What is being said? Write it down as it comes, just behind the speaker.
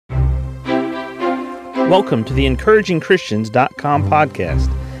Welcome to the EncouragingChristians.com podcast.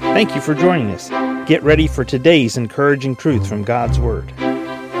 Thank you for joining us. Get ready for today's encouraging truth from God's Word.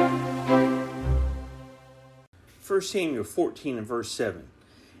 1 Samuel 14 and verse 7.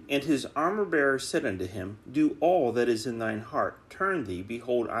 And his armor-bearer said unto him, Do all that is in thine heart. Turn thee,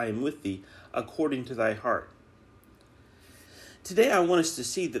 behold, I am with thee, according to thy heart. Today I want us to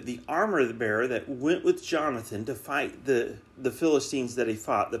see that the armor-bearer that went with Jonathan to fight the Philistines that he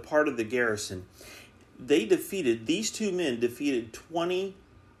fought, the part of the garrison, these two men defeated 20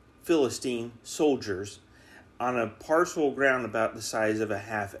 Philistine soldiers on a parcel of ground about the size of a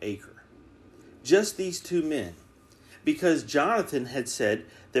half acre. Just these two men. Because Jonathan had said,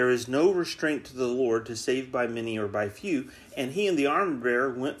 there is no restraint to the Lord to save by many or by few, and he and the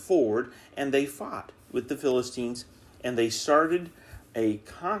armor-bearer went forward, and they fought with the Philistines, and they started a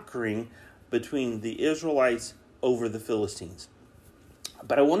conquering between the Israelites over the Philistines.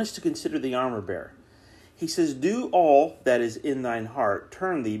 But I want us to consider the armor-bearer. He says, Do all that is in thine heart.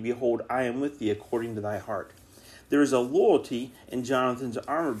 Turn thee, behold, I am with thee according to thy heart. There is a loyalty in Jonathan's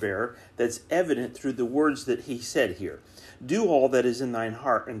armor-bearer that's evident through the words that he said here. Do all that is in thine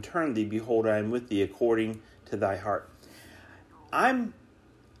heart, and turn thee, behold, I am with thee according to thy heart. I'm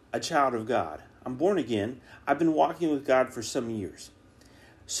a child of God. I'm born again. I've been walking with God for some years.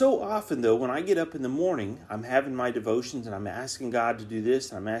 So often, though, when I get up in the morning, I'm having my devotions and I'm asking God to do this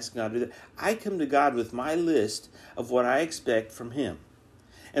and I'm asking God to do that. I come to God with my list of what I expect from Him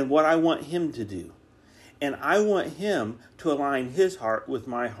and what I want Him to do. And I want Him to align His heart with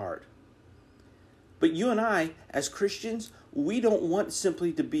my heart. But you and I, as Christians, we don't want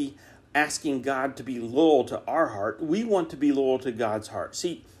simply to be asking God to be loyal to our heart. We want to be loyal to God's heart.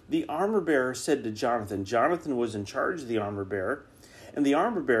 See, the armor-bearer said to Jonathan was in charge of the armor-bearer, and the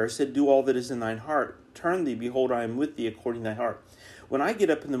armor-bearer said, Do all that is in thine heart. Turn thee, behold, I am with thee according to thy heart. When I get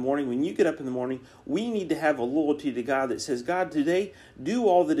up in the morning, when you get up in the morning, we need to have a loyalty to God that says, God, today, do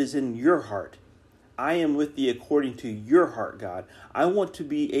all that is in your heart. I am with thee according to your heart, God. I want to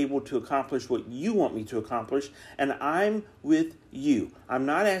be able to accomplish what you want me to accomplish, and I'm with you. I'm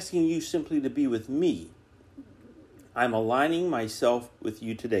not asking you simply to be with me. I'm aligning myself with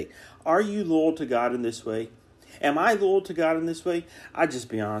you today. Are you loyal to God in this way? Am I loyal to God in this way? I just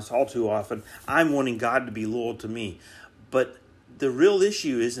be honest, all too often, I'm wanting God to be loyal to me. But the real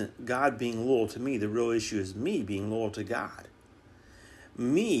issue isn't God being loyal to me. The real issue is me being loyal to God.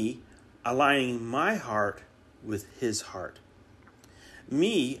 Me aligning my heart with His heart.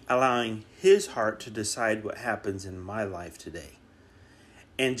 Me allowing His heart to decide what happens in my life today.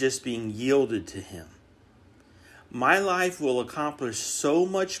 And just being yielded to Him. My life will accomplish so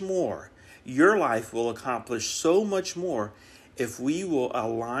much more. Your life will accomplish so much more if we will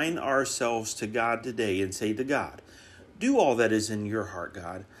align ourselves to God today and say to God, Do all that is in your heart,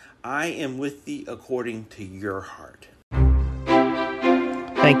 God. I am with thee according to your heart.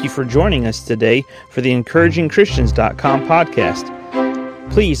 Thank you for joining us today for the EncouragingChristians.com podcast.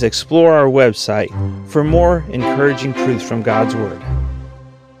 Please explore our website for more encouraging truths from God's Word.